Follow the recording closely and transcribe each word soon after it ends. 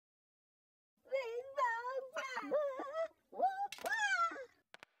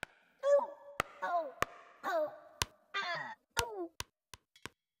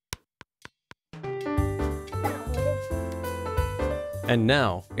And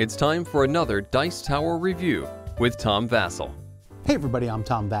now, it's time for another Dice Tower review with Tom Vasel. Hey everybody, I'm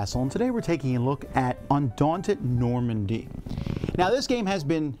Tom Vasel, and today we're taking a look at Undaunted Normandy. Now this game has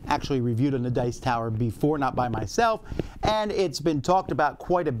been actually reviewed on the Dice Tower before, not by myself, and it's been talked about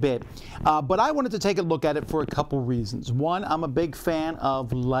quite a bit. But I wanted to take a look at it for a couple reasons. One, I'm a big fan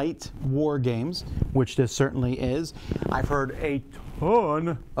of light war games, which this certainly is. I've heard a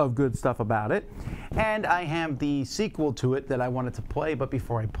ton of good stuff about it. And I have the sequel to it that I wanted to play, but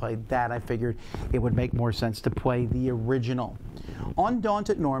before I played that, I figured it would make more sense to play the original.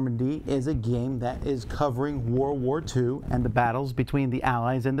 Undaunted Normandy is a game that is covering World War II and the battles between the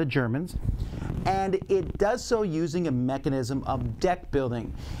Allies and the Germans. And it does so using a mechanism of deck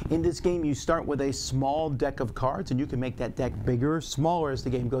building. In this game, you start with a small deck of cards, and you can make that deck bigger or smaller as the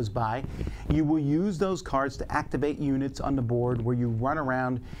game goes by. You will use those cards to activate units on the board where you run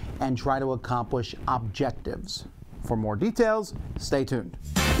around and try to accomplish objectives. For more details, stay tuned.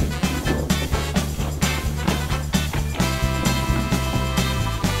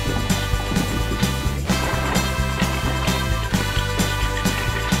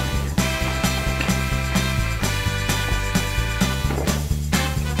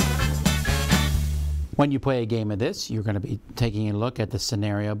 When you play a game of this, you're going to be taking a look at the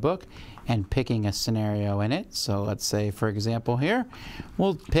scenario book and picking a scenario in it. So let's say, for example, here,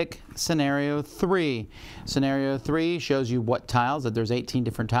 we'll pick scenario 3. Scenario 3 shows you what tiles, that there's 18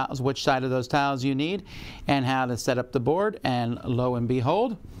 different tiles, which side of those tiles you need, and how to set up the board, and lo and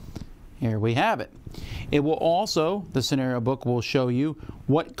behold, here we have it. It will also, the scenario book will show you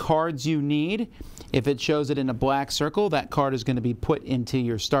what cards you need. If it shows it in a black circle, that card is going to be put into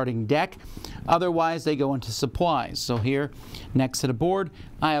your starting deck. Otherwise, they go into supplies. So here, next to the board,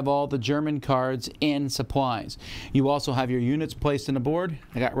 I have all the German cards in supplies. You also have your units placed in the board.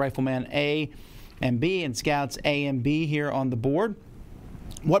 I got Rifleman A and B and Scouts A and B here on the board.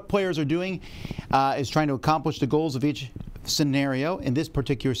 What players are doing is trying to accomplish the goals of each scenario. In this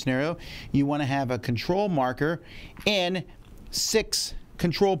particular scenario, you want to have a control marker in 6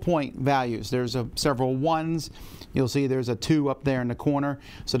 control point values. There's several 1s. You'll see there's a 2 up there in the corner.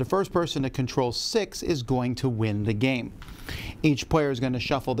 So the first person to control 6 is going to win the game. Each player is going to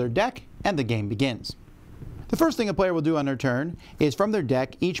shuffle their deck, and the game begins. The first thing a player will do on their turn is, from their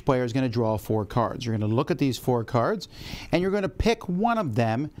deck, each player is going to draw 4 cards. You're going to look at these 4 cards, and you're going to pick one of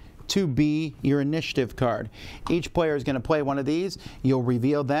them to be your initiative card. Each player is going to play one of these. You'll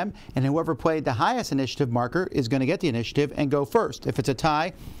reveal them, and whoever played the highest initiative marker is going to get the initiative and go first. If it's a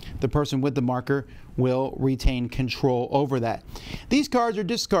tie, the person with the marker will retain control over that. These cards are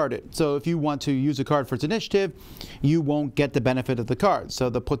discarded, so if you want to use a card for its initiative, you won't get the benefit of the card. So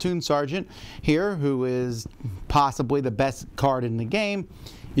the platoon sergeant here, who is possibly the best card in the game,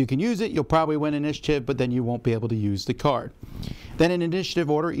 you can use it, you'll probably win initiative, but then you won't be able to use the card. Then in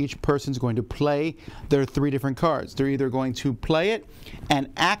initiative order, each person's going to play their 3 different cards. They're either going to play it and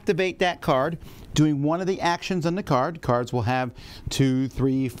activate that card, doing one of the actions on the card. Cards will have 2,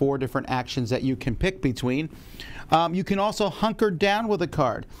 3, 4 different actions that you can pick between. You can also hunker down with a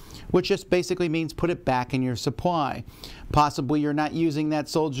card, which just basically means put it back in your supply. Possibly you're not using that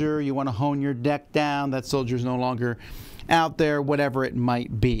soldier, you want to hone your deck down, that soldier's no longer out there, whatever it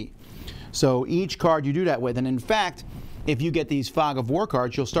might be. So each card you do that with, and in fact, if you get these Fog of War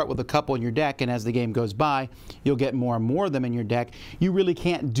cards, you'll start with a couple in your deck, and as the game goes by, you'll get more and more of them in your deck. You really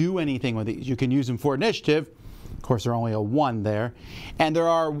can't do anything with these. You can use them for initiative. Of course, they're only a 1 there. And there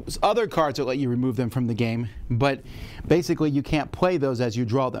are other cards that let you remove them from the game, but basically you can't play those as you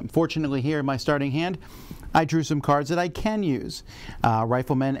draw them. Fortunately, here in my starting hand, I drew some cards that I can use.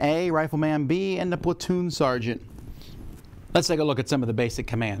 Rifleman A, Rifleman B, and the platoon sergeant. Let's take a look at some of the basic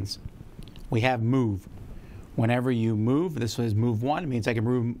commands. We have move. Whenever you move, this is move 1, it means I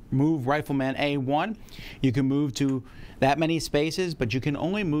can move Rifleman A1. You can move to that many spaces, but you can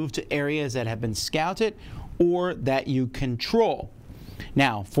only move to areas that have been scouted or that you control.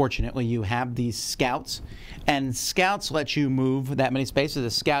 Now, fortunately, you have these scouts, and scouts let you move that many spaces.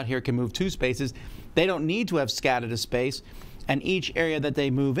 A scout here can move 2 spaces. They don't need to have scouted a space, and each area that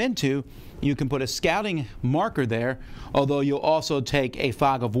they move into, you can put a scouting marker there, although you'll also take a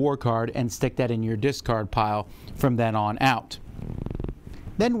Fog of War card and stick that in your discard pile from then on out.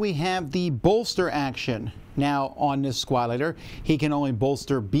 Then we have the bolster action. Now on this squad leader, he can only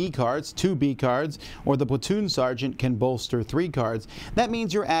bolster B cards, 2 B cards, or the platoon sergeant can bolster 3 cards. That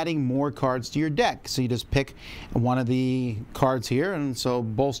means you're adding more cards to your deck. So you just pick one of the cards here, and so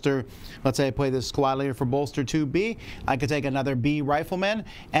bolster, let's say I play this squad leader for bolster 2B, I could take another B rifleman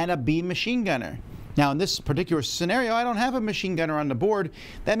and a B machine gunner. Now in this particular scenario, I don't have a machine gunner on the board.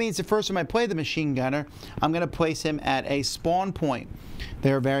 That means the first time I play the machine gunner, I'm going to place him at a spawn point.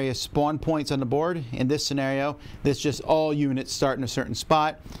 There are various spawn points on the board. In this scenario, this is just all units start in a certain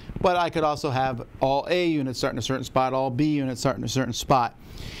spot, but I could also have all A units start in a certain spot, all B units start in a certain spot.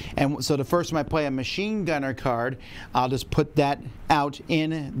 And so the first time I play a machine gunner card, I'll just put that out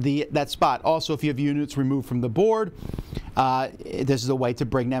in that spot. Also, if you have units removed from the board, this is a way to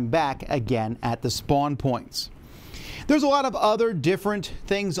bring them back again at the spawn points. There's a lot of other different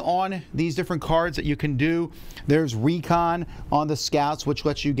things on these different cards that you can do. There's recon on the scouts, which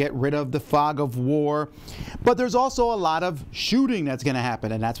lets you get rid of the fog of war. But there's also a lot of shooting that's going to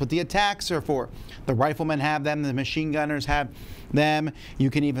happen, and that's what the attacks are for. The riflemen have them, the machine gunners have them.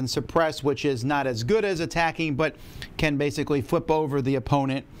 You can even suppress, which is not as good as attacking, but can basically flip over the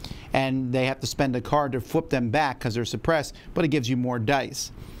opponent, and they have to spend a card to flip them back because they're suppressed, but it gives you more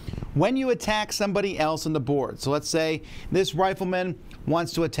dice. When you attack somebody else on the board, so let's say this rifleman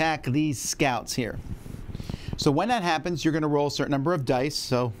wants to attack these scouts here. So when that happens, you're going to roll a certain number of dice.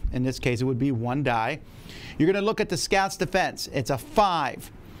 So in this case, it would be 1 die. You're going to look at the scout's defense. It's a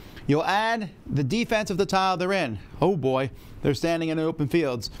 5. You'll add the defense of the tile they're in. Oh boy, they're standing in open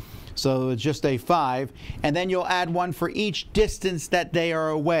fields. So it's just a 5. And then you'll add 1 for each distance that they are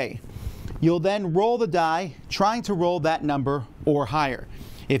away. You'll then roll the die, trying to roll that number or higher.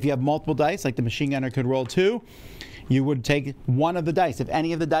 If you have multiple dice, like the machine gunner could roll 2, you would take 1 of the dice. If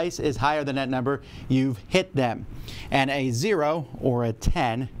any of the dice is higher than that number, you've hit them. And a 0 or a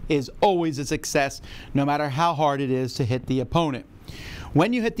 10 is always a success, no matter how hard it is to hit the opponent.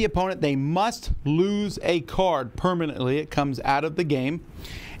 When you hit the opponent, they must lose a card permanently. It comes out of the game.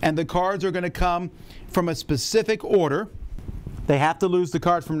 And the cards are going to come from a specific order. They have to lose the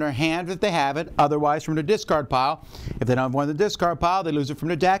card from their hand if they have it, otherwise from their discard pile. If they don't have one in the discard pile, they lose it from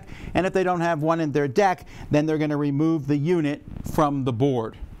their deck. And if they don't have one in their deck, then they're going to remove the unit from the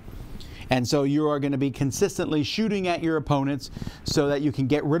board. And so you are going to be consistently shooting at your opponents so that you can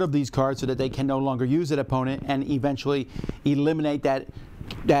get rid of these cards so that they can no longer use that opponent and eventually eliminate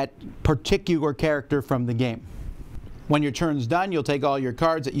that particular character from the game. When your turn's done, you'll take all your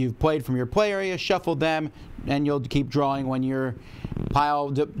cards that you've played from your play area, shuffle them, and you'll keep drawing. When your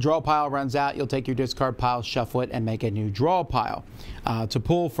draw pile runs out, you'll take your discard pile, shuffle it, and make a new draw pile to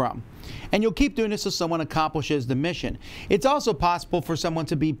pull from. And you'll keep doing this until someone accomplishes the mission. It's also possible for someone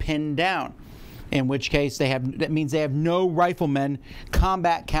to be pinned down, in which case that means they have no riflemen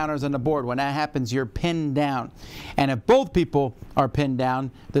combat counters on the board. When that happens, you're pinned down. And if both people are pinned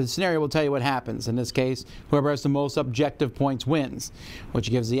down, the scenario will tell you what happens. In this case, whoever has the most objective points wins, which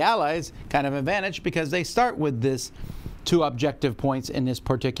gives the allies kind of an advantage because they start with this 2 objective points in this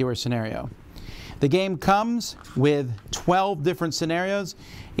particular scenario. The game comes with 12 different scenarios.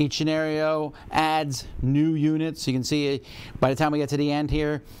 Each scenario adds new units. You can see by the time we get to the end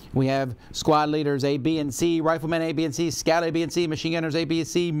here, we have squad leaders A, B, and C, riflemen A, B, and C, scout A, B, and C, machine gunners A, B, and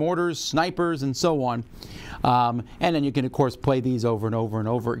C, mortars, snipers, and so on. And then you can, of course, play these over and over and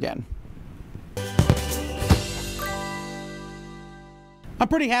over again. I'm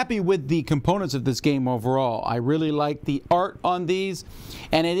pretty happy with the components of this game overall. I really like the art on these,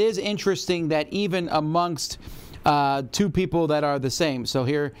 and it is interesting that even amongst 2 people that are the same. So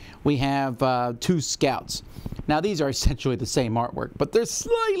here we have 2 scouts. Now these are essentially the same artwork, but they're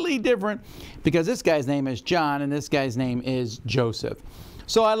slightly different because this guy's name is John and this guy's name is Joseph.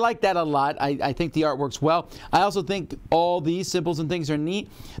 So I like that a lot. I think the art works well. I also think all these symbols and things are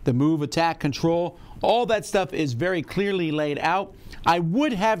neat. The move, attack, control, all that stuff is very clearly laid out. I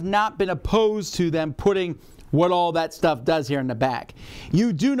would have not been opposed to them putting what all that stuff does here in the back.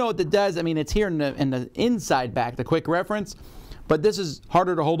 You do know what it does. I mean, it's here in the inside back, the quick reference, but this is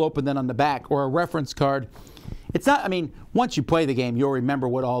harder to hold open than on the back or a reference card. It's not, I mean, once you play the game, you'll remember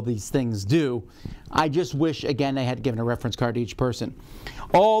what all these things do. I just wish, again, they had given a reference card to each person.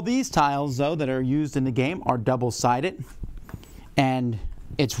 All these tiles, though, that are used in the game are double-sided, and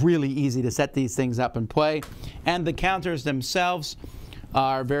it's really easy to set these things up and play. And the counters themselves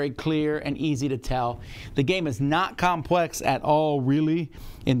are very clear and easy to tell. The game is not complex at all, really,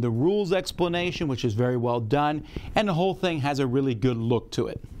 in the rules explanation, which is very well done, and the whole thing has a really good look to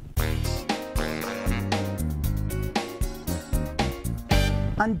it.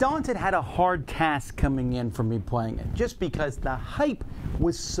 Undaunted had a hard task coming in for me playing it, just because the hype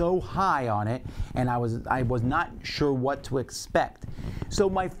was so high on it, and I was not sure what to expect. So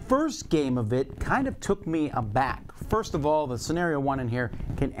my first game of it kind of took me aback. First of all, the scenario 1 in here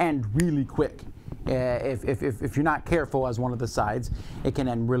can end really quick. If you're not careful as one of the sides, it can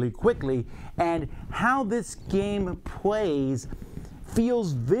end really quickly. And how this game plays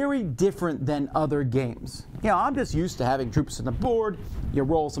feels very different than other games. You know, I'm just used to having troops on the board, you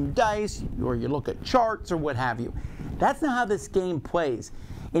roll some dice, or you look at charts or what have you. That's not how this game plays.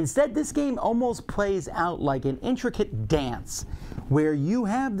 Instead, this game almost plays out like an intricate dance where you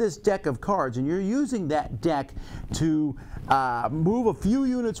have this deck of cards and you're using that deck to move a few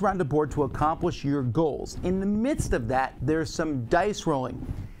units around the board to accomplish your goals. In the midst of that, there's some dice rolling,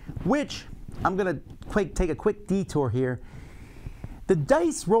 which I'm going to take a quick detour here. The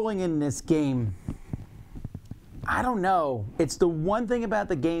dice rolling in this game, I don't know. It's the one thing about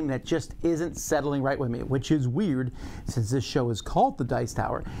the game that just isn't settling right with me, which is weird since this show is called The Dice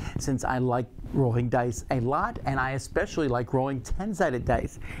Tower, since I like rolling dice a lot, and I especially like rolling 10-sided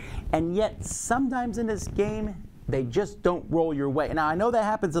dice. And yet, sometimes in this game, they just don't roll your way. Now, I know that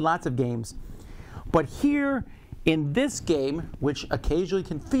happens in lots of games, but here in this game, which occasionally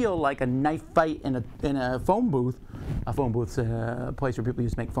can feel like a knife fight in a phone booth, a phone booth's a place where people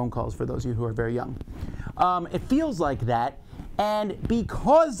used to make phone calls for those of you who are very young. It feels like that, and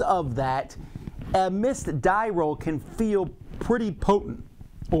because of that, a missed die roll can feel pretty potent,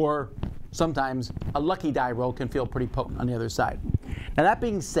 or sometimes a lucky die roll can feel pretty potent on the other side. Now that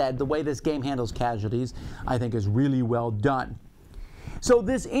being said, the way this game handles casualties, I think is really well done. So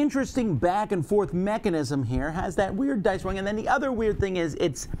this interesting back and forth mechanism here has that weird dice rolling, and then the other weird thing is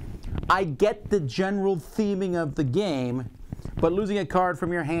I get the general theming of the game, but losing a card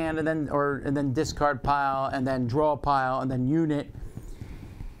from your hand and then discard pile and then draw pile and then unit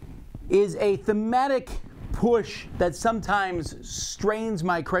is a thematic push that sometimes strains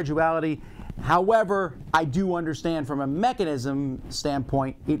my credulity. However, I do understand from a mechanism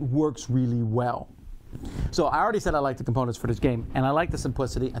standpoint, it works really well. So I already said I like the components for this game, and I like the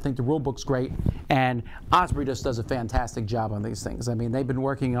simplicity. I think the rule book's great, and Osprey just does a fantastic job on these things. I mean, they've been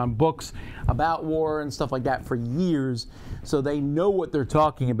working on books about war and stuff like that for years, so they know what they're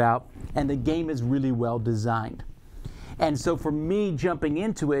talking about, and the game is really well designed. And so for me jumping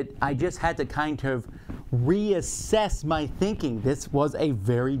into it, I just had to kind of reassess my thinking. This was a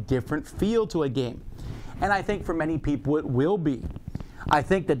very different feel to a game, and I think for many people it will be. I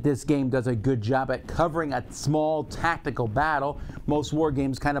think that this game does a good job at covering a small tactical battle. Most war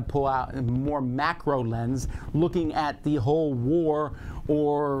games kind of pull out a more macro lens, looking at the whole war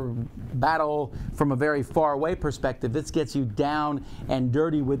or battle from a very far away perspective. This gets you down and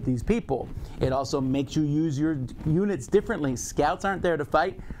dirty with these people. It also makes you use your units differently. Scouts aren't there to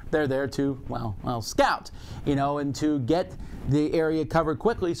fight. They're there to, well, scout, you know, and to get the area covered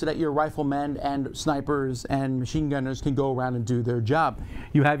quickly so that your riflemen and snipers and machine gunners can go around and do their job.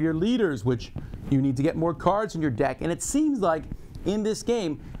 You have your leaders, which you need to get more cards in your deck. And it seems like in this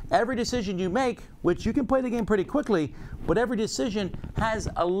game, every decision you make, which you can play the game pretty quickly, but every decision has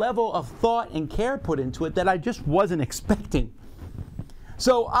a level of thought and care put into it that I just wasn't expecting.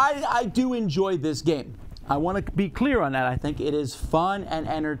 So I do enjoy this game. I want to be clear on that. I think it is fun and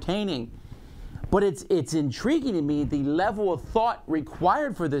entertaining. But it's intriguing to me, the level of thought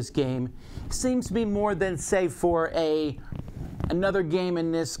required for this game seems to be more than, say, for another game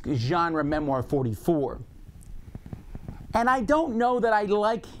in this genre, Memoir 44. And I don't know that I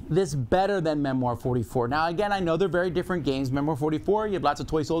like this better than Memoir 44. Now, again, I know they're very different games. Memoir 44, you have lots of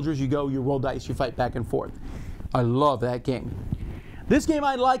toy soldiers, you go, you roll dice, you fight back and forth. I love that game. This game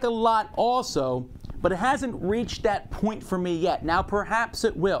I like a lot also, but it hasn't reached that point for me yet. Now, perhaps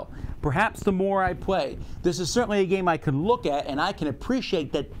it will. Perhaps the more I play. This is certainly a game I can look at and I can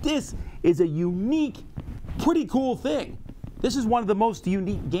appreciate that this is a unique, pretty cool thing. This is one of the most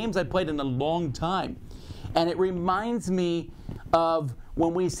unique games I've played in a long time. And it reminds me of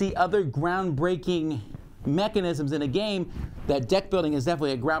when we see other groundbreaking mechanisms in a game, that deck building is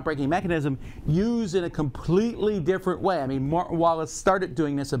definitely a groundbreaking mechanism used in a completely different way. I mean, Martin Wallace started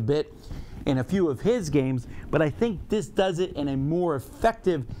doing this a bit in a few of his games, but I think this does it in a more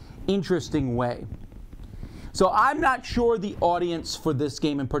effective, interesting way. So I'm not sure the audience for this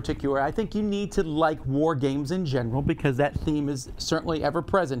game in particular. I think you need to like war games in general because that theme is certainly ever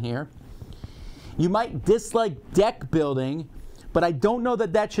present here. You might dislike deck building, but I don't know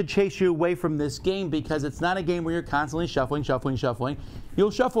that that should chase you away from this game because it's not a game where you're constantly shuffling.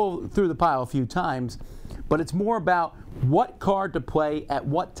 You'll shuffle through the pile a few times, but it's more about what card to play at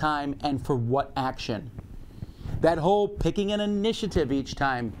what time and for what action. That whole picking an initiative each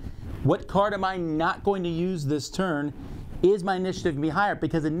time. What card am I not going to use this turn? Is my initiative going to be higher?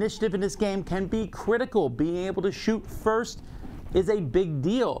 Because initiative in this game can be critical. Being able to shoot first is a big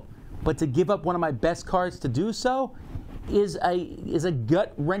deal. But to give up one of my best cards to do so is a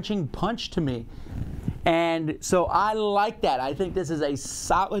gut-wrenching punch to me. And so I like that. I think this is a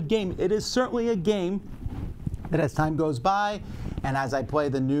solid game. It is certainly a game that as time goes by and as I play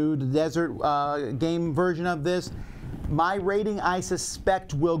the new desert game version of this, my rating, I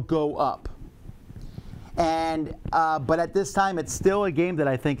suspect, will go up. And but at this time, it's still a game that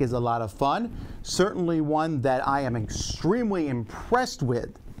I think is a lot of fun. Certainly one that I am extremely impressed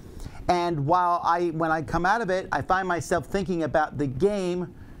with. And while when I come out of it, I find myself thinking about the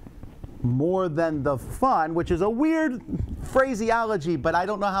game more than the fun, which is a weird phraseology, but I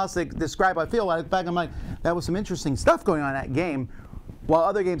don't know how to describe how I feel. In fact, I'm like, that was some interesting stuff going on in that game. While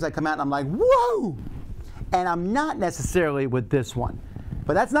other games I come out and I'm like, whoa! And I'm not necessarily with this one.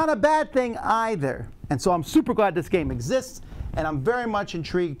 But that's not a bad thing either. And so I'm super glad this game exists, and I'm very much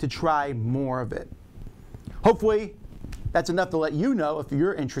intrigued to try more of it. Hopefully, that's enough to let you know if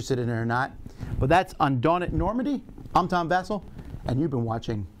you're interested in it or not. But that's Undaunted Normandy. I'm Tom Vasel, and you've been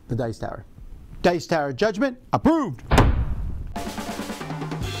watching The Dice Tower. Dice Tower Judgment approved!